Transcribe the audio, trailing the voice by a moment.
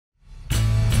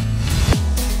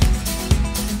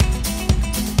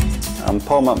I'm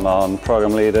Paul McMahon,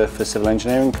 Programme Leader for Civil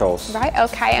Engineering course. Right,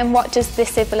 okay, and what does the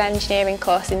Civil Engineering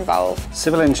course involve?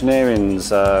 Civil Engineering's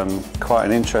quite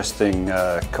an interesting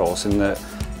course in that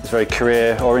it's very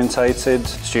career orientated.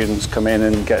 Students come in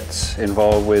and get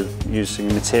involved with using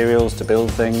materials to build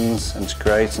things and to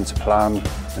create and to plan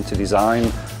and to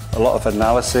design. A lot of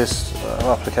analysis,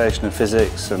 application of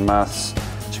physics and maths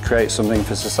to create something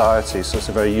for society, so it's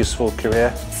a very useful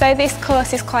career. So this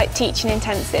course is quite teaching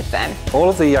intensive then? All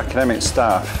of the academic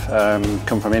staff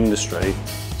come from industry,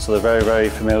 so they're very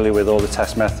familiar with all the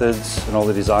test methods and all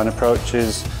the design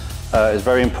approaches. It's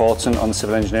very important on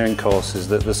civil engineering courses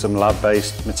that there's some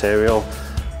lab-based material.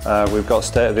 We've got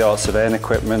state-of-the-art surveying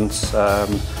equipment that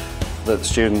the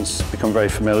students become very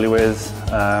familiar with,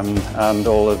 and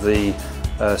all of the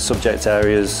subject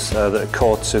areas that are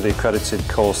core to the accredited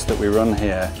course that we run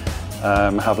here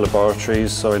have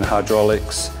laboratories, so in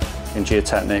hydraulics, in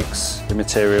geotechnics, in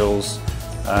materials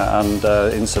and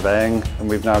in surveying, and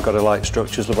we've now got a light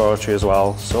structures laboratory as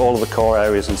well. So all of the core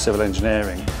areas in civil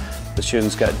engineering, the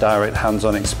students get direct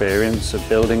hands-on experience of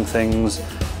building things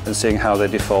and seeing how they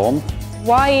deform.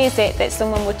 Why is it that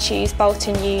someone would choose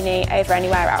Bolton Uni over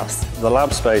anywhere else? The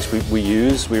lab space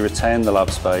we retain the lab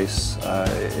space.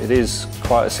 It is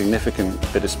quite a significant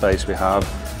bit of space we have.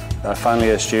 Final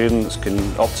year students can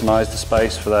optimise the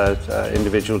space for their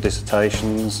individual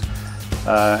dissertations,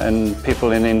 and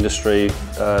people in industry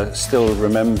still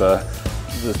remember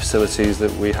the facilities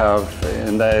that we have,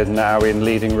 and they're now in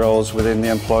leading roles within the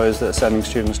employers that are sending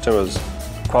students to us.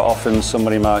 Quite often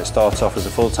somebody might start off as a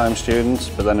full-time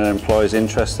student, but then an employer is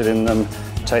interested in them,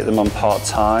 take them on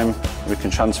part-time, we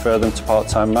can transfer them to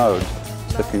part-time mode.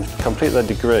 So they can complete their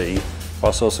degree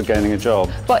whilst also gaining a job.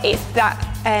 But it's that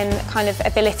kind of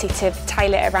ability to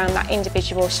tailor it around that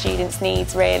individual student's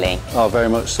needs, really. Oh, very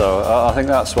much so. I think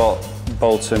that's what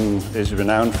Bolton is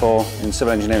renowned for, in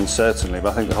civil engineering certainly,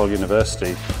 but I think the whole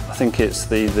university. I think it's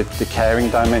the caring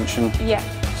dimension. Yeah.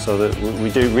 So that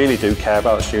we really do care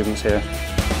about students here.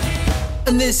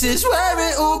 And this is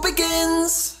where it all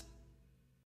begins.